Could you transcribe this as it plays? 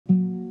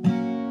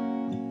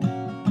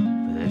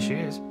she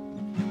is.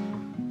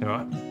 All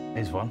right,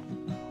 here's one.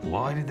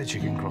 Why did the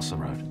chicken cross the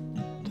road?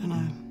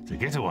 Dunno. To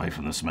get away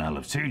from the smell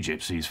of two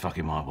gypsies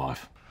fucking my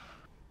wife.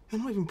 They're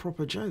not even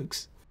proper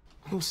jokes.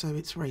 Also,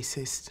 it's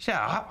racist. Shut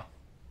up.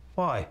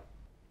 Why?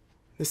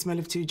 The smell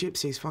of two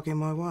gypsies fucking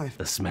my wife.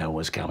 The smell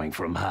was coming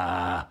from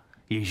her.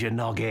 Use your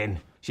noggin.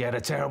 She had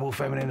a terrible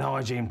feminine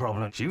hygiene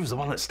problem. She was the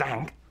one that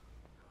stank.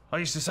 I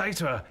used to say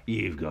to her,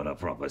 you've got a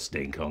proper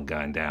stink on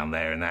going down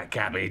there in that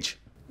cabbage.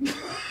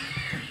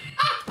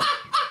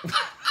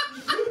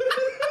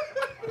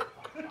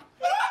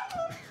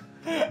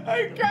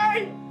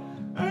 Okay.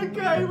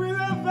 Okay, we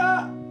love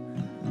that.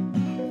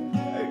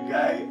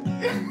 Okay.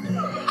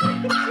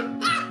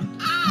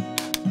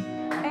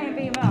 Hey,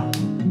 be well.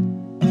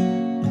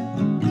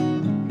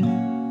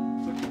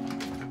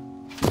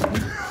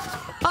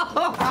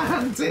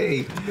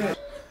 Auntie!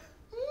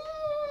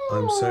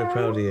 I'm so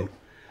proud of you.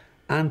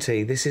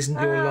 Auntie, this isn't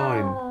your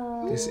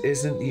line. This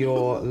isn't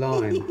your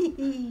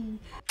line.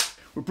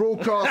 We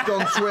broadcast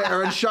on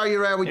Twitter and show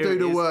you how we do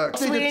the work.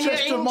 See the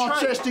test of my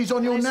testes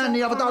on your nan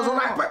the other day. I was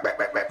like,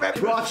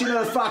 writing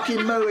her fucking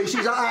mooey.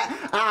 She's like,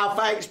 oh,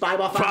 thanks, babe.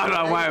 Hold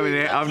on, wait a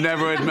minute. I've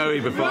never heard mooey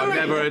before. I've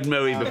never heard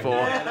mooey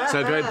before.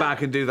 So go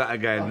back and do that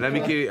again. Let me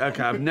give you... OK,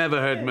 I've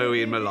never heard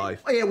mooey in my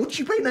life. Oh, yeah, what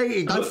you been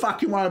eating? Don't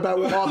fucking worry about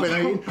what I've been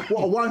eating.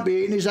 What I won't be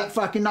eating is that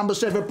fucking number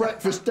 7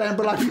 breakfast down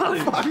below my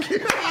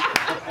fucking...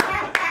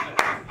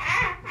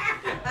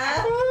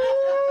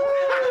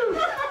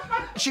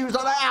 She was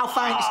like, oh,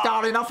 thanks,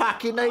 darling, I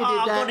fucking needed that.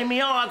 I got in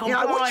my eye, I got you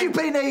know, what you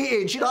been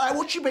eating? She's like,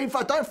 what you been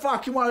for? Don't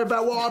fucking worry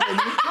about what I've been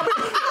eating.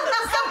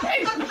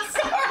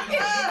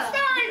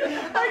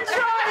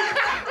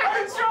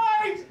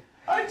 Sorry.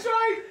 I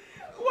tried.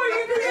 What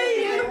have you been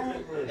eating?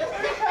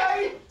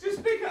 Okay,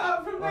 just pick it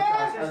up from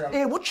there.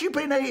 Yeah, what you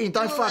been eating?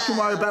 Don't fucking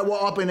worry about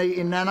what I've been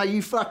eating, Nana.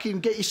 You fucking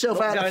get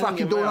yourself out the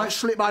fucking door and don't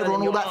slip over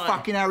on all that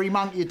fucking Harry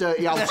Monk, you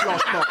dirty old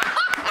slosh pot.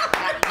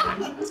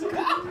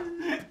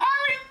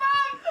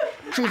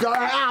 She's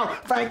like, oh,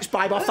 thanks,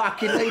 babe, I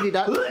fucking needed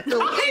that. Look at her!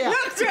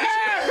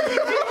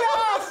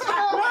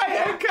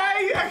 Right,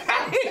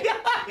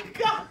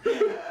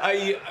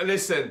 okay.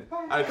 Listen,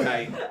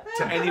 okay,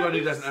 to anyone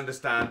who doesn't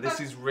understand, this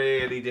is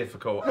really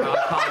difficult. I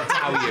can't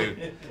tell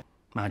you.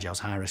 My job's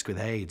high risk with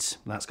AIDS.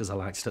 That's because I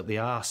liked it up the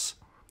arse.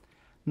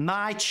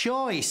 My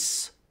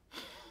choice.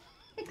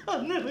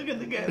 I'm never going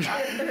to get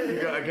that.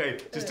 Okay,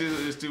 just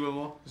do one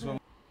more. Just one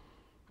more.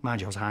 My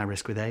job's high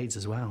risk with AIDS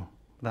as well.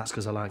 That's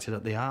because I liked it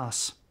up the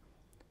arse.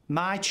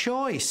 My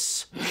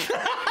choice.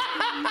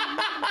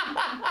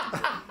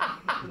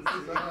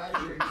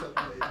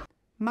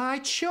 My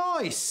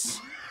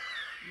choice.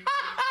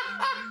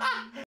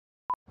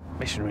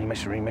 Missionary.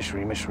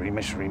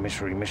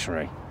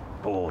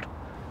 Bored.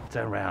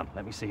 Turn round.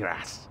 Let me see your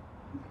ass.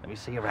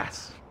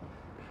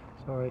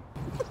 Sorry.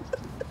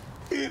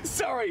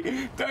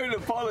 Sorry, don't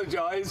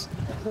apologise.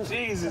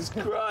 Jesus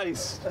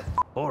Christ.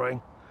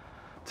 Boring.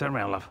 Turn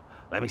round, love.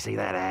 Let me see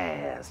that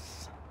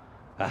ass.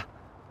 Huh?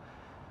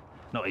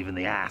 Not even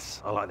the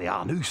ass. I like the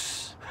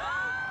arnoose.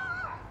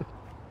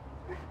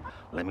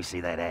 Let me see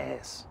that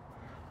ass.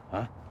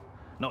 Huh?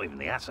 Not even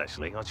the ass,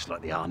 actually. I just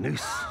like the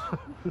arnoose.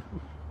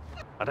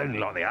 I don't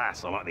like the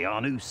ass. I like the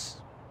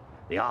arnoose.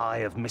 The eye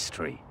of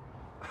mystery.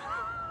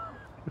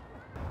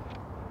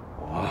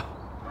 Oh.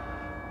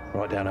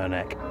 Right down her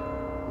neck.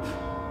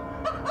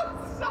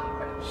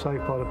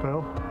 Safe by the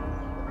bell.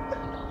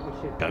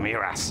 Show me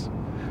your ass.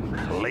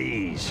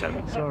 Please show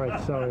me. Sorry. I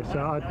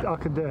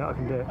can do it.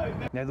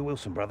 You know the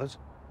Wilson brothers?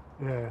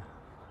 Yeah.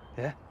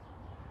 Yeah?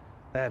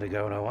 They had a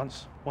go on her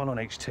once. One on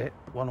each tit,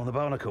 one on the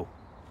barnacle.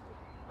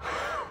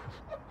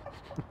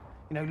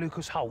 You know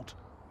Lucas Hoult?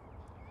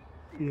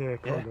 Yeah,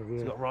 kind of, yeah.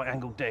 He's got a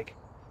right-angled dick.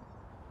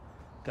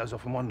 Goes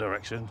off in one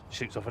direction,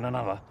 shoots off in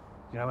another.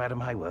 You know Adam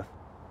Hayworth?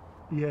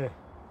 Yeah.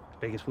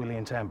 Biggest willy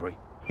in Tanbury.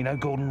 You know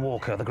Gordon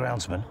Walker, the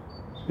groundsman?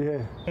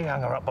 Yeah. He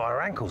hung her up by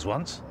her ankles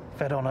once.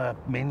 Fed on her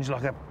minge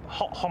like a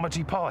hot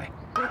hominy pie.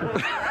 Joe, I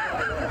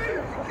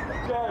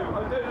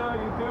don't know how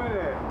you're doing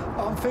it.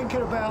 I'm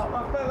thinking about...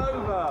 I fell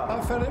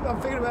over. I'm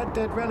thinking about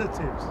dead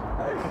relatives.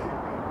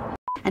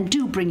 And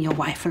do bring your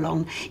wife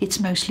along. It's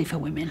mostly for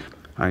women.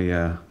 I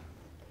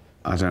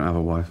don't have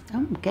a wife.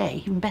 Oh,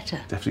 gay, even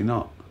better. Definitely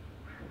not.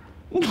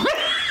 I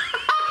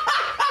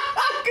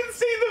can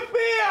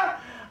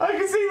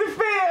see the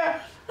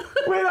fear.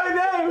 When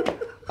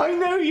I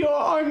know you're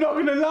I'm not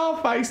going to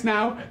laugh face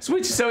now.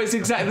 Switch so it's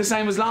exactly the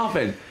same as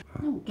laughing.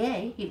 Oh,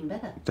 gay, even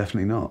better.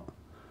 Definitely not.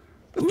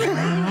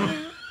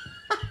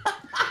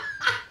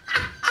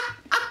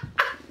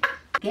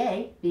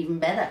 Gay, even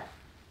better.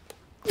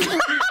 What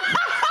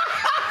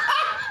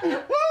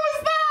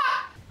was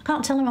that? I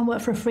can't tell him I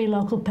work for a free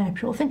local paper.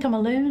 He'll think I'm a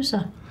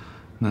loser.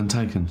 None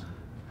taken.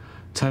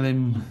 Tell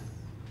him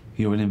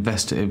you're an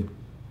investigative...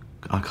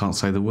 I can't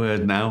say the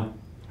word now.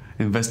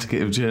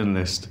 Investigative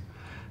journalist.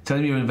 Tell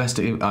him you're an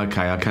investigative...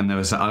 OK, I can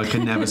never say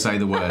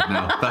the word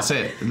now. That's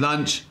it.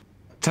 Lunch.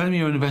 Tell him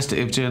you're an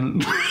investigative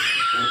journalist.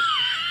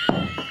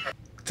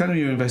 Tell him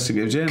you're an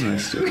investigative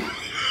journalist.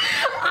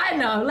 I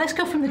know. Let's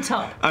go from the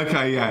top.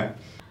 OK, yeah.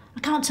 I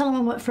can't tell him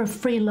I work for a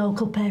free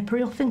local paper.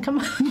 He'll think I'm...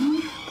 I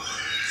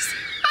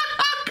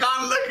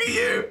can't look at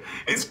you.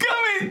 It's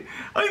coming.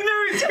 I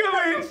know it's coming.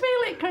 I can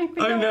feel it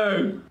creeping I up.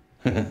 know.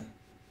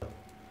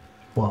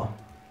 What?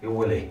 You're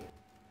Willie.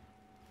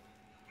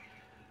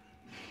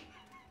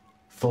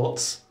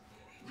 Thoughts?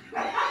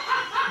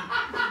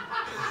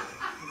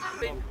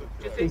 Do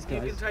you think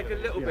you can take a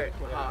little bit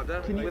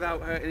harder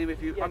without hurting him?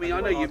 If you, I mean,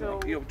 I know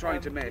you're trying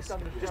to miss,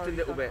 just a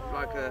little bit,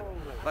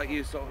 like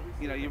you sort of,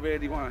 you know, you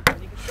really want to.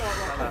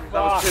 That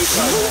was too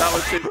close. That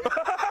was too.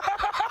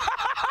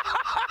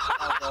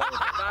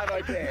 Bad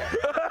idea.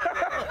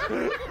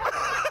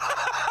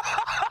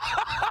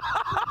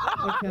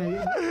 Okay.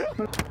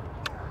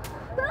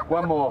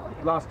 One more,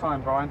 last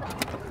time, Brian.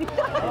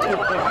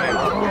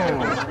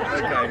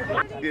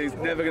 Okay, he's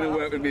never going to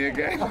work with me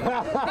again.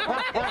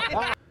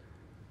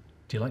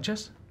 Do you like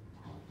chess?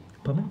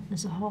 Pardon?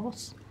 There's a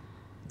horse.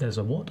 There's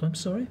a what? I'm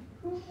sorry?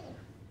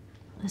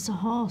 There's a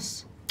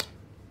horse.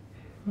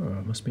 Oh,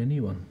 it must be a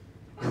new one.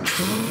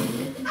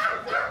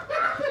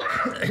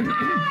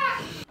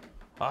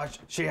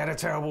 She had a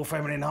terrible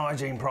feminine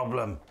hygiene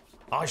problem.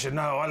 I should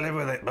know, I live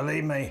with it,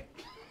 believe me.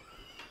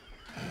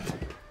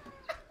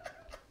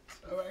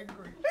 So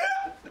angry.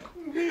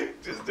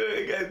 Just do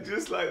it again,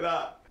 just like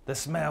that. The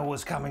smell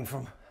was coming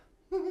from...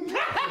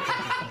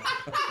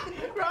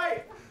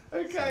 Right,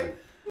 okay.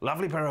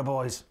 Lovely pair of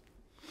boys.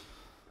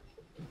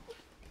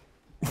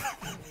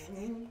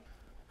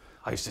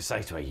 I used to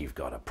say to her, you've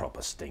got a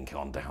proper stink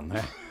on down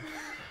there.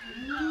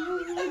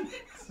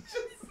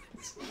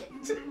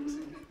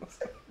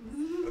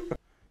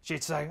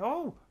 She'd say,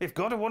 oh, if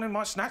God had wanted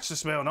my snatch to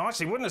smell nice,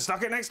 he wouldn't have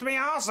stuck it next to me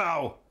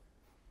arsehole.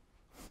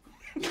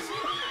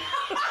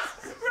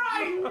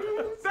 Right,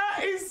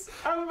 that is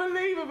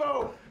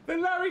unbelievable. The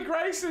Larry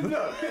Grayson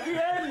look at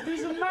the end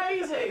is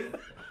amazing.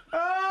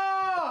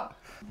 Ah!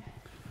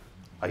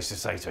 I used to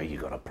say to her, you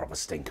got a proper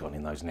stink on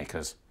in those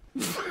knickers.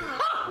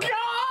 God!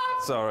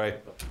 Sorry.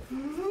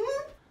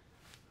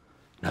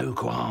 No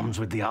qualms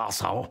with the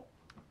arsehole.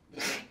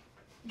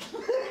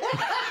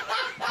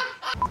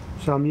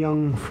 So I'm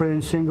young, free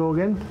and single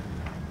again.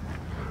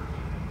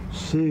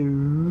 So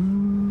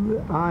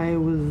I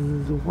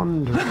was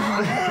wondering.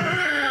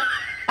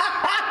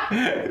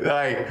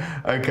 Right,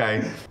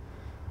 okay.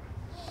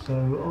 So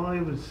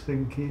I was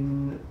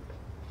thinking,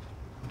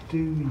 do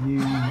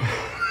you...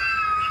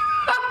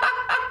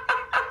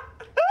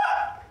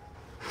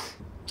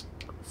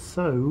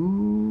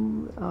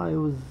 So I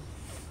was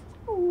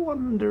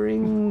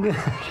wondering...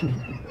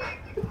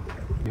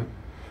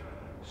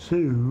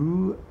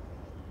 So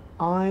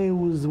I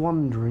was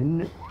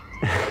wondering...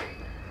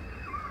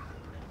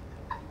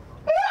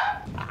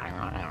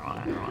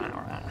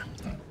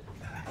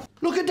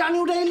 Look at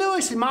Daniel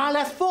Day-Lewis in My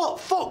Left Foot.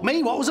 Fuck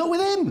me, what was up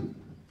with him?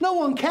 No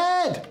one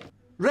cared.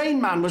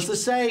 Rain Man was the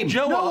same.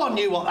 No one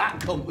knew what that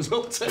cunt was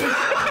up to.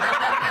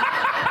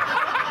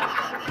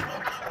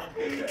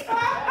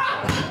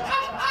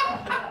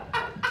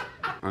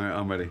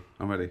 I'm ready.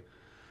 I'm ready.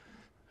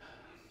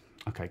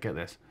 Okay, get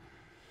this.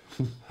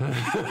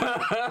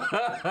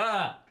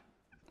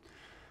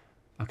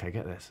 Okay,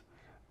 get this.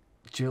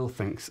 Jill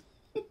thinks...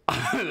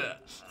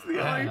 It's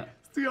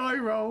the eye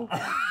roll.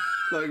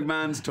 Like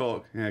man's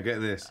talk. Yeah, get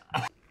this.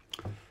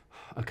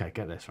 Okay,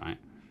 get this, right?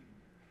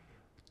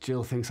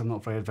 Jill thinks I'm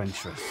not very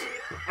adventurous.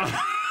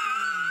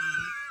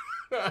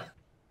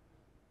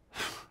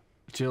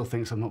 Jill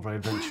thinks I'm not very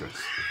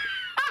adventurous.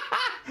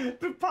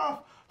 The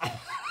puff.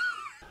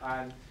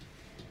 And...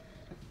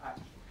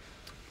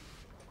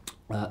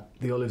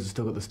 The olives have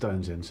still got the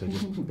stones in, so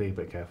just be a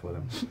bit careful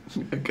with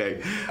them.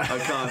 Okay, I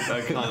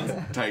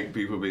can't take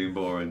people being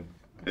boring.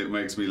 It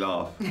makes me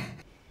laugh.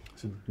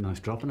 It's a nice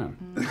drop, isn't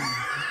it?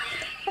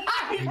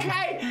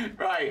 Okay,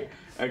 right.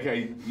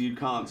 Okay, you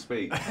can't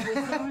speak.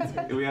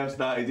 We have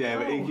started, yeah,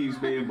 but he keeps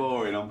being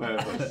boring on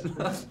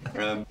purpose.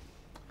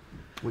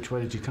 Which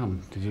way did you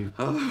come? Did you...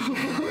 No.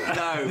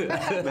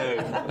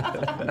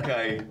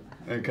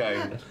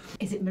 Okay.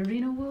 Is it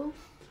merino wool?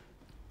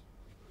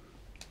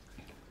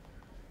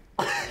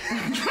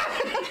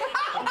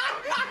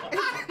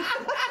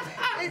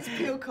 It's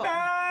pure cotton.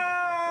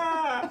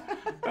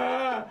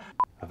 I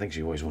think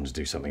she always wanted to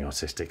do something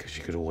artistic because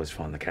she could always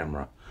find the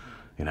camera,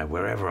 you know,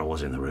 wherever I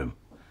was in the room,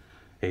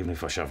 even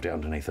if I shoved it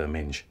underneath her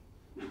minge.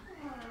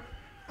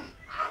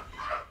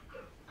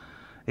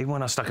 Even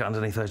when I stuck it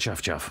underneath her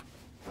chuff-chuff,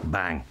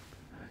 bang,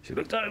 she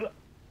looked over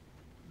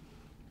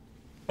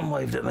and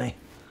waved at me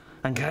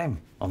and came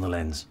on the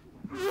lens.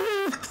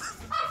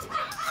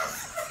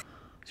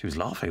 She was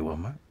laughing,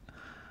 wasn't she?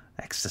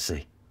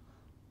 Ecstasy.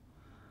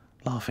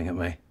 Laughing at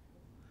me.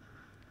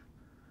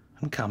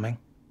 And coming.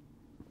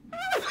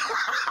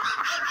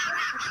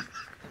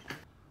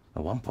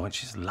 At one point,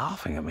 she's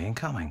laughing at me and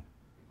coming.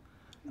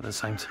 At the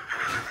same time.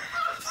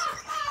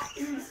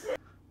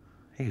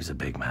 He was a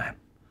big man.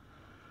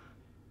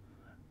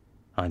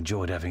 I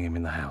enjoyed having him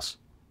in the house.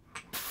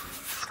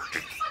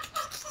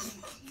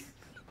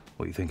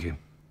 What are you thinking?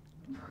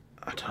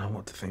 I don't know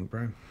what to think,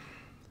 bro.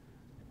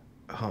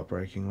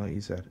 Heartbreaking, like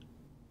you said.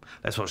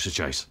 Let's watch the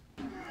chase.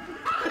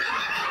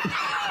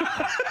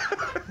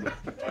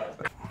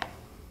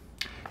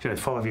 You know,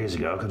 5 years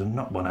ago, I could have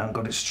knocked one out and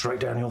got it straight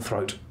down your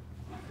throat.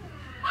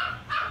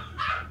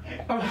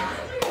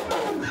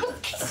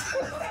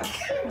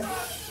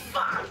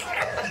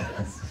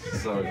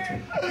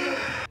 Sorry.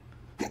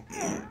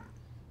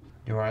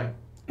 You alright?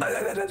 It's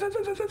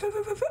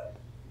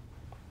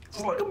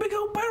like a big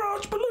old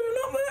barrage balloon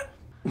up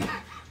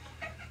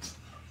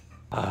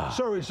there.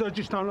 Sorry, sir, I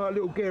just don't like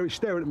little Gary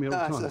staring at me all the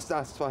time.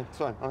 That's fine, it's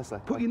fine, honestly.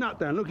 Put your nut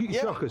down, look at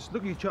your chuckers,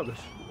 look at your chuckers.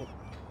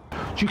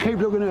 Do you keep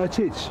looking at her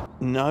tits?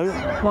 No.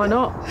 Why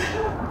not?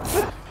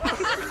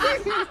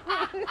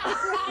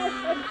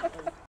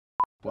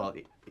 Well,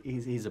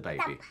 he's a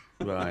baby.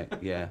 Right,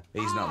 yeah.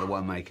 He's not the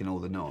one making all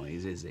the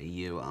noise, is he?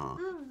 You are.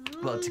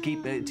 Well, to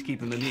keep him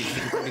amused,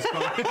 you can probably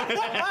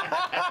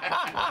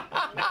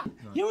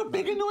You're a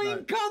big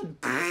annoying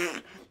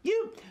cunt!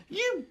 You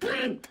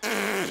big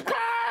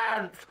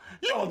cunt!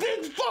 You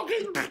big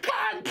fucking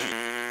cunt!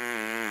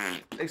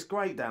 It's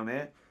great down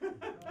here.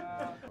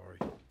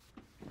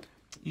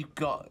 You've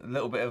got a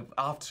little bit of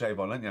aftershave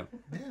on, haven't you?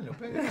 Yeah, a little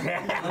bit.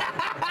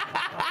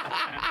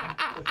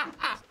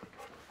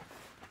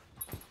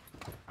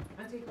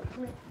 Andy,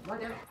 come here. Lie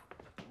down.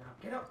 Now,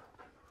 get up.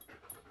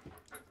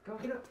 Go,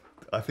 get up.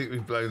 I think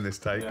we've blown this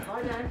take.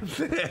 Lie down.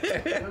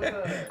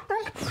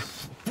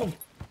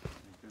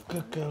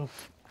 Good girl.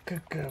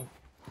 Good girl.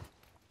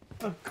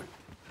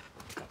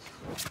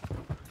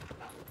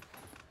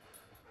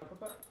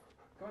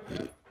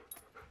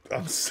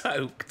 I'm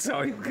soaked.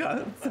 I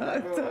can't.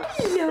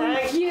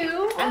 Thank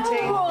you.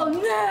 Oh,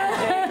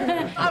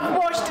 no. I've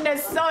washed her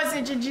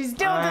sausage and she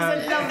still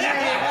doesn't love me.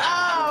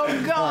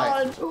 Oh,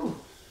 God. Right. Ooh.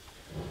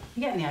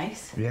 You getting the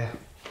ice? Yeah.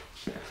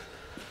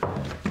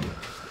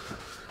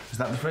 Is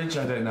that the fridge?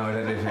 I don't know. I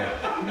don't live here.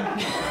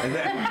 Is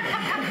it?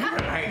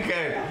 Right,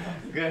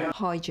 good.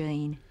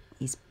 Hygiene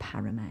is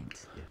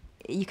paramount.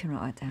 You can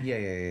write that down.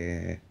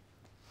 Yeah.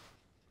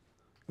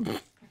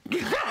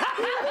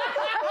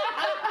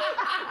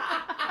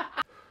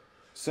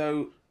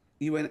 So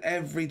you went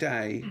every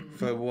day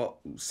for what,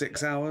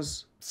 6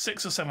 hours?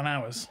 6 or 7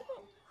 hours.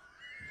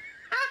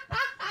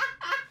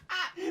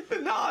 The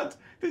nod.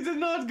 Did the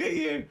nod get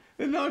you?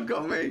 The nod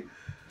got me.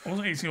 I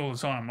wasn't eating all the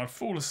time. I'd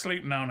fall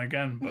asleep now and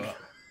again, but...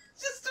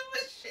 Just a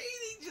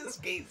machine. He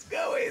just keeps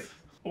going.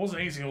 I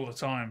wasn't eating all the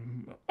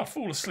time. I'd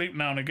fall asleep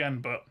now and again,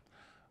 but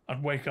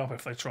I'd wake up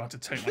if they tried to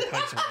take my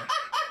plate away.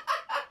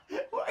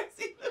 Why is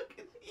he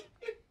looking at you?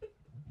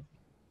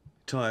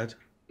 Tired?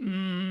 A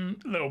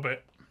little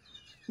bit.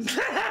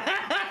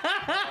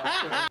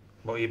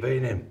 What you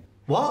been in?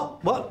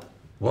 What? What?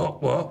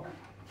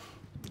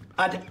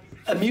 I'd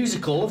a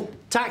musical of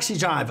Taxi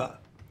Driver.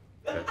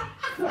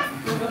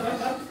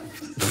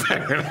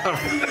 Fair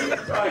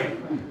enough. Right.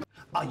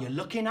 Are you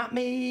looking at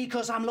me?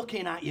 'Cause I'm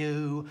looking at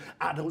you.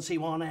 I don't see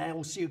one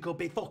else you could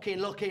be fucking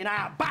looking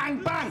at.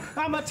 Bang, bang,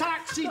 I'm a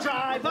taxi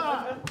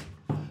driver.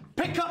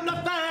 Pick up the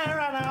fare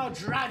and I'll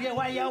drive you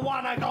where you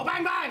wanna go.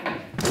 Bang,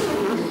 bang!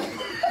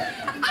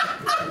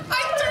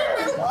 I don't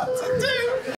know what to do.